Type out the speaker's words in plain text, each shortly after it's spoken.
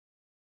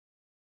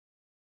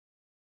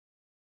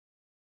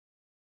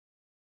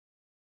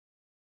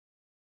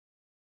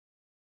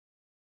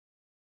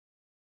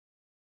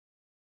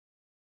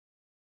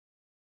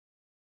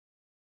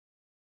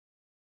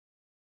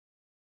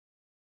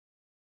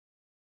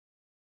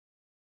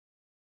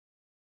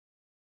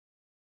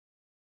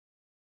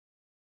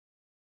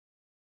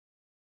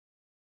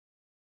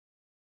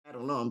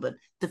alone, but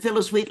the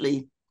Phillis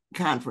Wheatley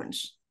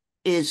Conference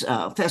is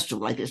a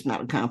festival, like it's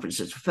not a conference,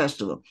 it's a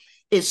festival.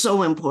 It's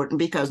so important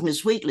because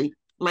Miss Wheatley,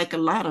 like a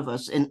lot of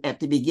us at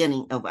the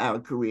beginning of our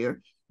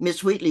career,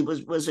 Miss Wheatley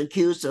was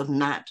accused of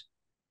not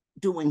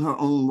doing her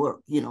own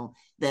work,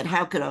 that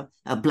how could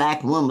a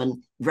Black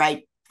woman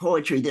write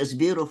poetry that's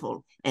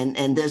beautiful and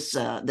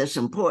that's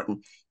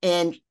important.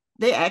 And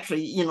they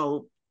actually,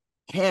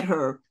 had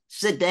her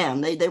sit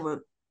down.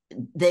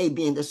 They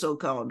being the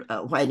so-called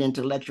white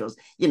intellectuals,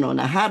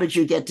 now how did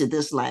you get to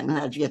this line and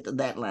how did you get to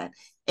that line?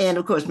 And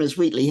of course, Miss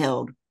Wheatley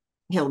held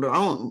her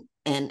own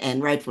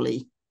and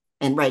rightfully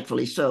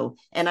so.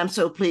 And I'm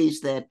so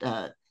pleased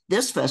that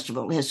this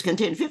festival has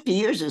continued. 50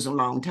 years is a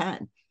long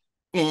time.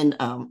 And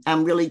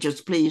I'm really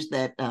just pleased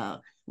that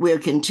we're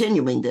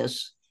continuing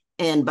this.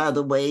 And by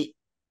the way,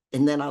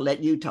 and then I'll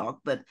let you talk,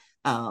 but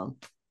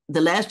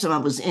the last time I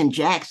was in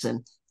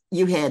Jackson,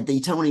 you had the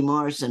Toni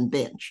Morrison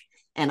bench.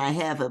 And I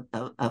have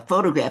a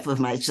photograph of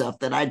myself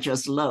that I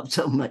just love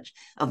so much,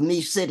 of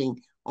me sitting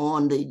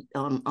on the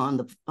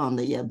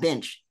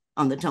bench,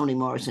 on the Toni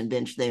Morrison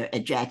bench there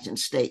at Jackson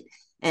State.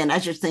 And I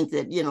just think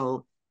that,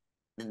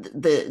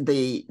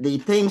 the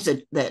things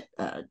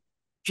that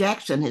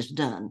Jackson has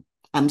done.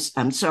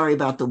 I'm sorry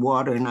about the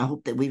water, and I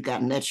hope that we've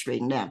gotten that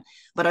straightened out.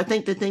 But I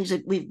think the things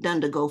that we've done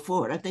to go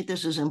forward, I think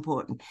this is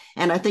important.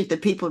 And I think the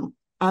people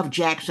of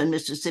Jackson,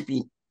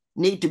 Mississippi,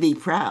 need to be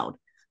proud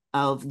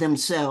of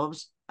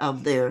themselves,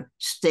 of their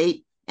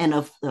state, and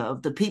of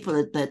the people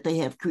that they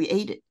have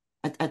created.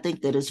 I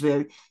think that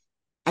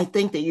I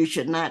think that you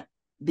should not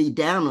be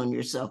down on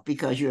yourself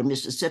because you're a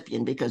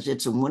Mississippian, because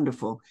it's a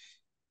wonderful,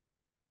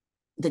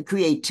 the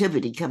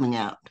creativity coming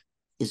out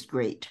is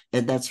great.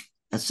 And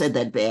I said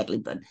that badly,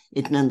 but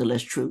it's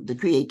nonetheless true. The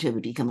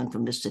creativity coming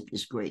from Mississippi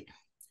is great.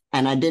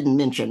 And I didn't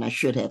mention, I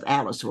should have,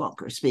 Alice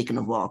Walker, speaking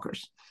of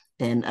Walkers.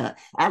 And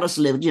Alice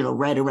lived,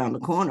 right around the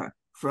corner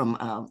from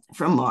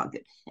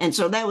Margaret. And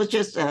so that was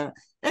just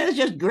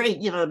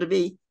great, to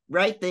be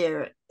right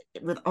there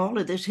with all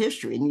of this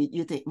history. And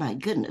you think, my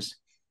goodness,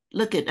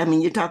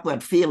 you talk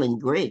about feeling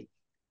great.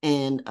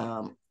 And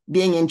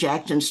being in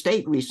Jackson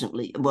State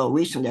recently,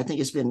 I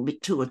think it's been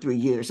 2 or 3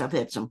 years. I've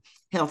had some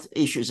health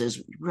issues, as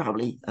you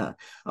probably are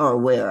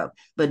aware of.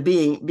 But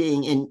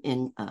being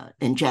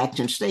in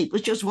Jackson State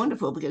was just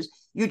wonderful, because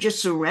you're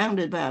just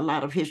surrounded by a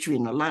lot of history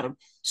and a lot of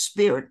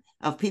spirit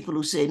of people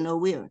who say, no,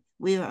 we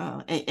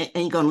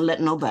ain't gonna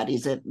let nobody,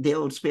 is that the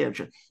old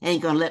spiritual,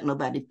 ain't gonna let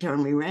nobody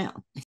turn me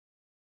around.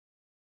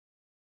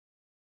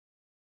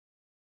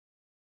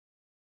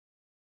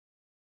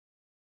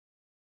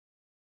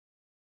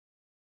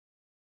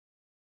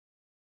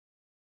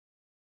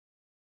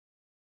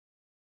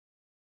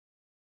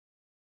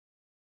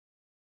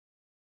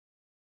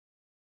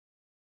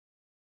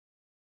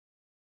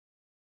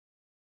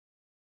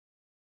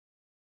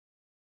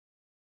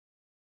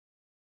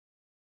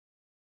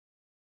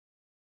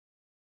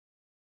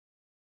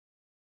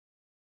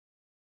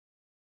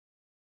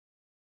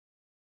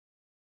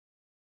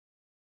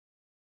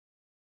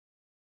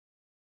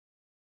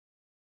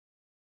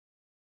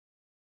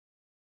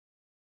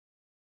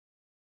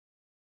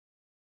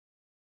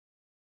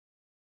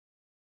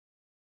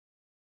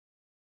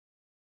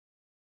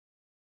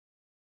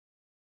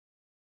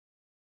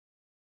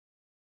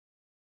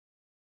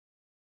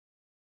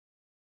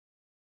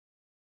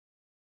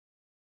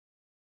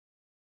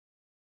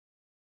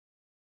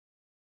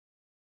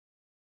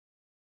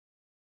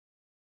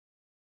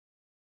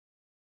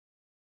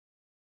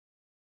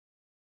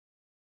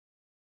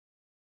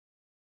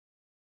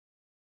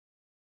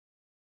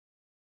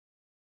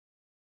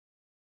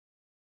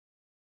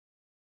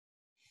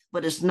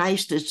 But it's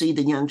nice to see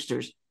the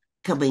youngsters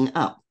coming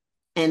up.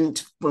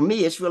 And for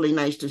me, it's really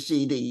nice to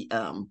see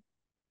the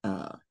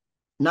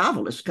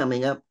novelists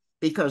coming up,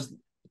 because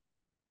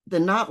the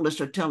novelists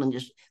are telling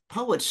us,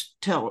 poets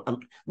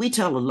we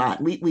tell a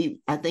lot.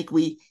 I think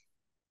we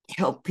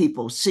help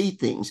people see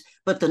things,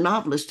 but the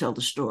novelists tell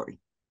the story.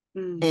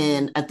 Mm-hmm.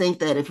 And I think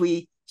that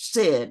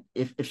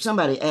if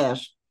somebody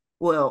asked,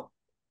 well,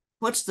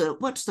 what's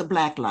the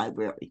Black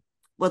library?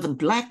 Well, the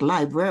Black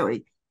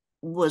library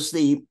was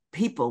the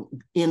people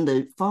in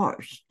the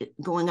forest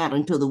going out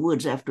into the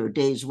woods after a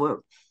day's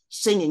work,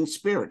 singing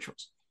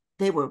spirituals.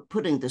 They were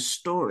putting the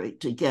story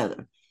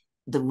together.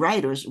 The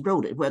writers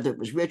wrote it, whether it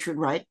was Richard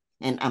Wright,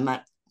 and I'm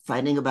not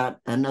fighting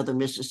about another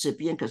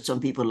Mississippian, because some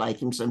people like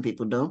him, some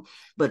people don't,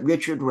 but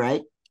Richard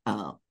Wright,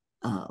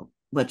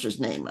 what's his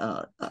name,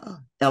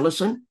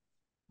 Ellison,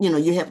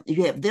 you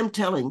have them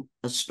telling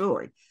a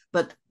story,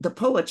 but the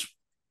poets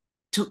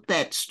took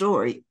that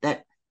story,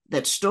 that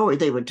story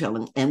they were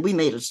telling, and we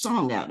made a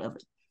song out of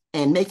it.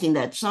 And making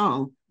that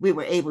song, we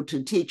were able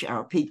to teach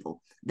our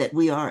people that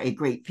we are a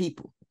great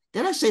people.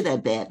 Did I say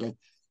that badly?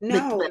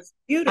 No, it's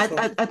beautiful.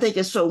 I think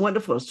it's so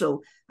wonderful.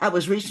 So I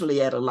was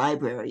recently at a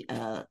library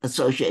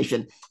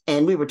association,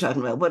 and we were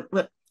talking about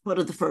what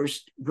are the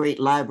first great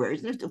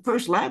libraries. The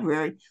first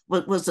library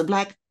was the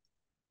Black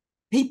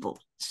people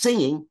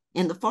singing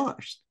in the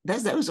forest.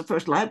 That was the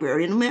first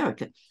library in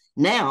America.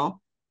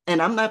 Now,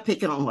 and I'm not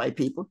picking on white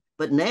people,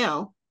 but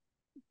now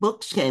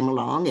books came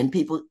along and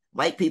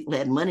white people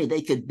had money,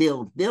 they could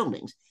build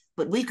buildings,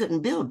 but we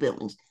couldn't build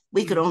buildings.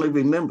 We could only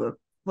remember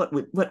what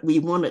we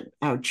wanted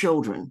our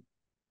children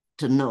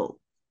to know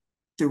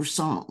through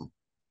song.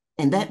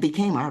 And that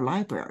became our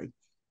library.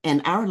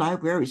 And our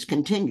libraries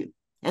continue.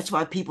 That's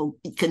why people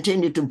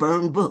continue to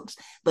burn books.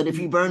 But if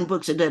you burn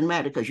books, it doesn't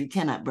matter because you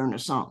cannot burn a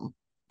song.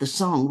 The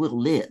song will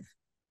live.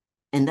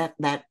 And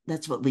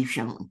that's what we've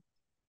shown.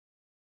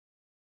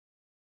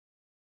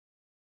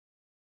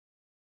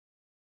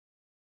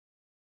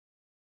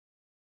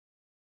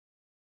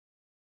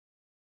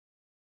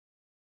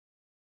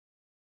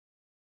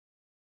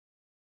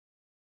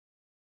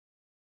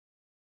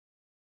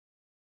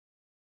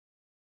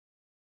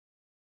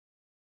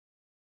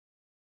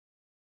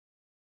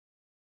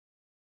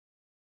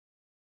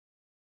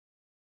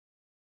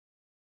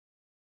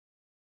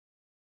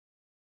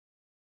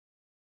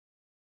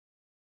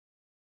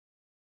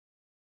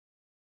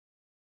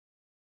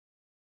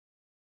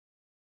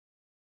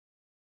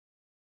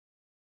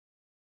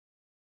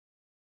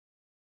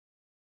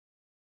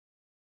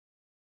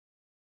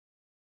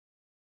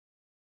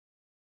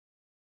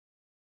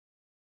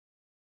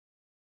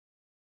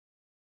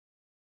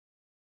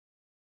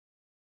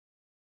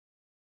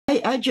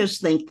 I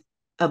just think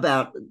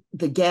about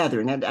the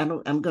gathering.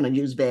 I'm going to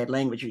use bad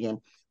language again.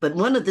 But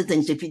one of the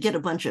things, if you get a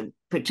bunch of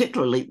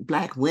particularly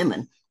Black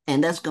women,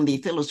 and that's going to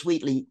be Phillis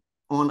Wheatley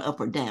on up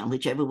or down,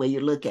 whichever way you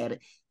look at it,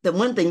 the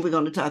one thing we're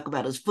going to talk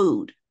about is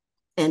food.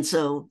 And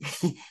so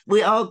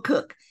we all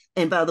cook.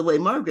 And by the way,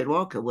 Margaret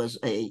Walker was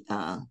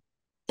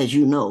as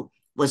you know,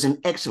 was an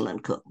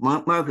excellent cook.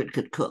 Margaret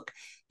could cook.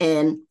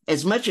 And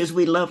as much as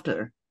we loved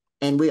her,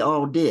 and we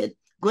all did,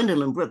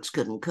 Gwendolyn Brooks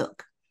couldn't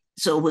cook.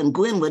 So when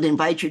Gwen would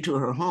invite you to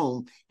her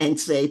home and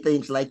say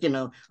things like,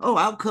 oh,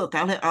 I'll cook,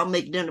 I'll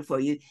make dinner for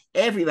you,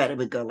 everybody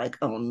would go like,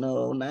 oh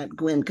no, not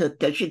Gwen cook,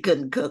 because she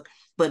couldn't cook.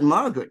 But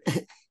Margaret,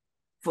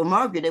 for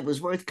Margaret, it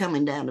was worth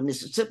coming down to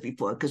Mississippi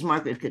for, because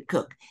Margaret could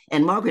cook.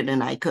 And Margaret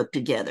and I cooked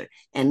together.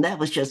 And that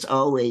was just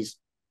always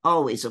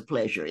a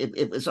pleasure.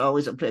 It was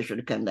always a pleasure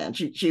to come down.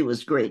 She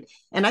was great.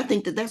 And I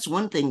think that's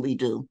one thing we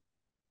do.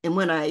 And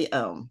when I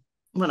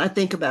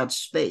think about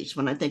space,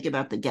 when I think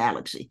about the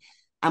galaxy,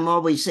 I'm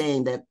always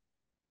saying that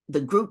the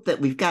group that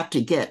we've got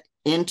to get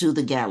into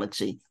the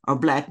galaxy are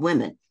Black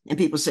women. And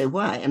people say,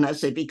 why? And I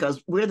say,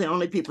 because we're the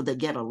only people that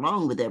get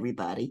along with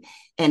everybody.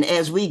 And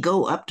as we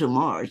go up to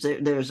Mars,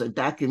 there's a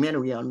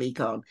documentary on me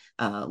called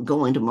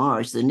Going to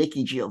Mars, the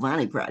Nikki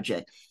Giovanni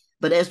project.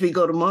 But as we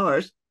go to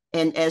Mars,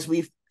 and as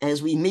we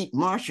meet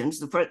Martians,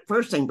 the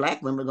first thing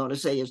Black women are going to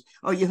say is,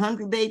 are you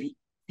hungry, baby?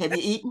 Have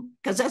you eaten?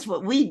 Because that's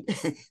what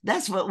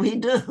we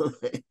do.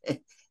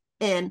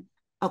 And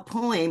a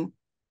poem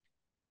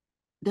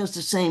does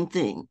the same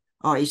thing,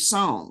 or a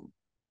song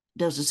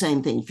does the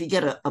same thing. If you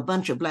get a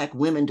bunch of Black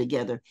women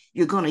together,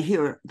 you're going to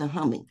hear the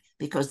humming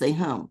because they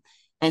hum.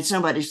 And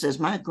somebody says,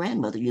 my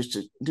grandmother used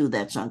to do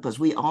that song, because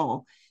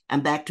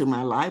I'm back to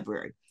my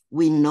library.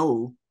 We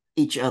know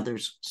each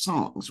other's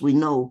songs. We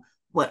know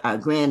what our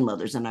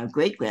grandmothers and our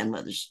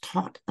great-grandmothers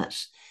taught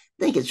us.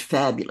 I think it's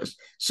fabulous.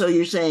 So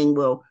you're saying,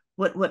 well,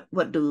 what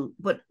do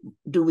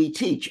we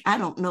teach? I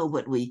don't know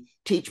what we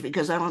teach,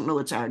 because I don't know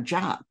it's our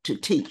job to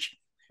teach.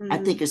 I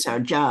think it's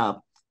our job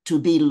to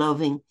be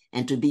loving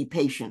and to be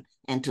patient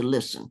and to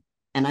listen.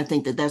 And I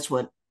think that's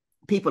what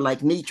people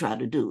like me try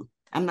to do.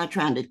 I'm not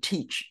trying to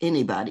teach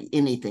anybody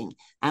anything.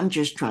 I'm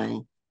just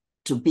trying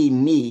to be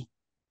me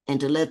and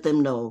to let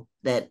them know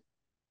that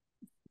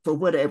for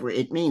whatever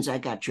it means, I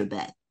got your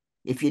back.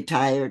 If you're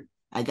tired,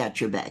 I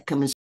got your back.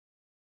 Come and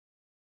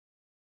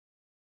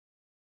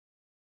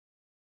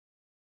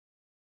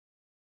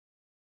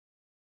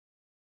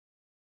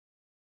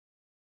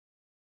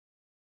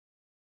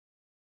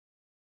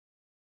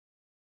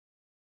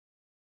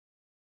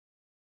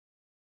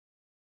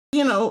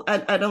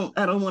I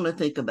don't want to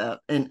think about,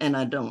 and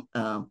I don't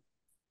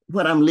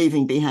what I'm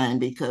leaving behind,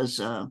 because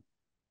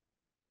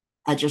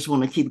I just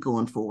want to keep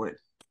going forward.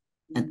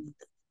 And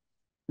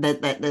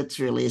that's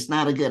really, it's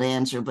not a good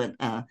answer, but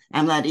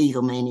I'm not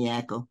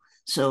egomaniacal.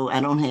 So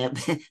I don't have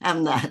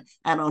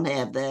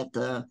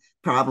that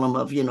problem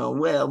of,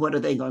 well, what are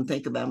they going to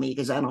think about me?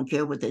 Because I don't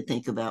care what they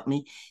think about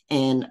me.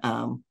 And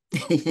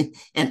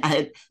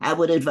and I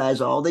would advise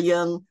all the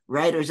young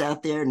writers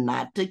out there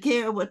not to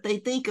care what they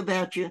think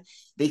about you,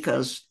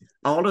 because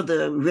all of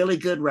the really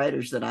good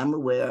writers that I'm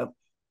aware of,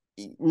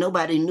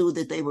 nobody knew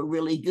that they were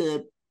really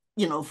good,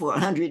 for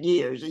 100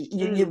 years.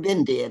 You've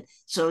been dead.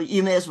 So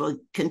you may as well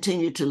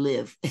continue to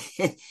live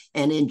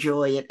and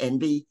enjoy it, and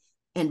be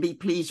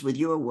pleased with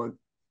your work,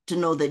 to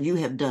know that you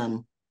have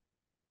done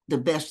the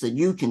best that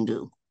you can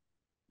do,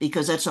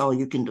 because that's all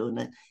you can do.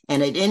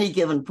 And at any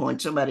given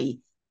point,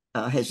 somebody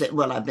has said,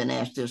 well, I've been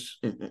asked this,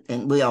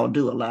 and we all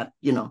do a lot,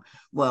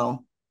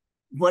 well,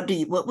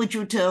 what would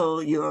you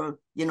tell your,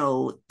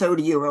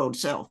 30-year-old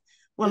self?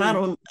 Well, I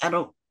don't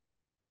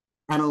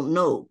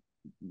know,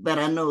 but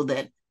I know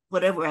that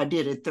whatever I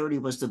did at 30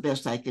 was the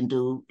best I can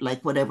do,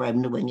 like whatever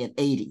I'm doing at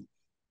 80.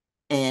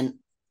 And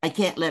I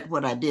can't let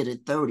what I did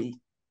at 30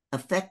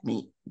 affect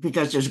me,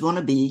 because there's going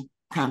to be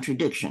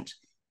contradictions.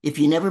 If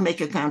you never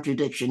make a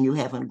contradiction, you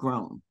haven't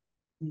grown.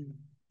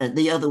 Mm.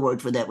 The other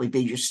word for that would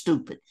be you're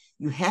stupid.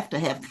 You have to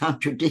have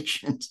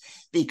contradictions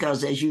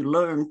because as you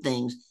learn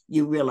things,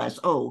 you realize,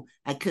 oh,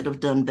 I could have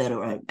done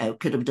better. I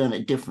could have done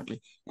it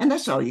differently. And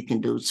that's all you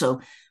can do.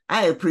 So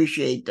I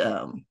appreciate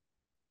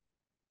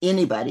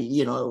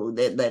anybody,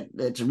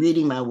 that's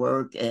reading my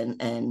work,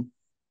 and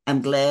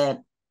I'm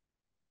glad,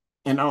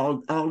 and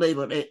all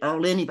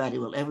anybody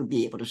will ever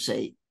be able to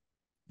say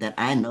that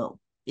I know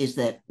is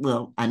that,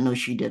 well, I know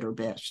she did her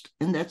best.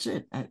 And that's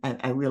it.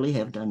 I really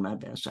have done my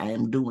best. I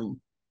am doing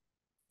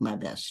my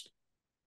best.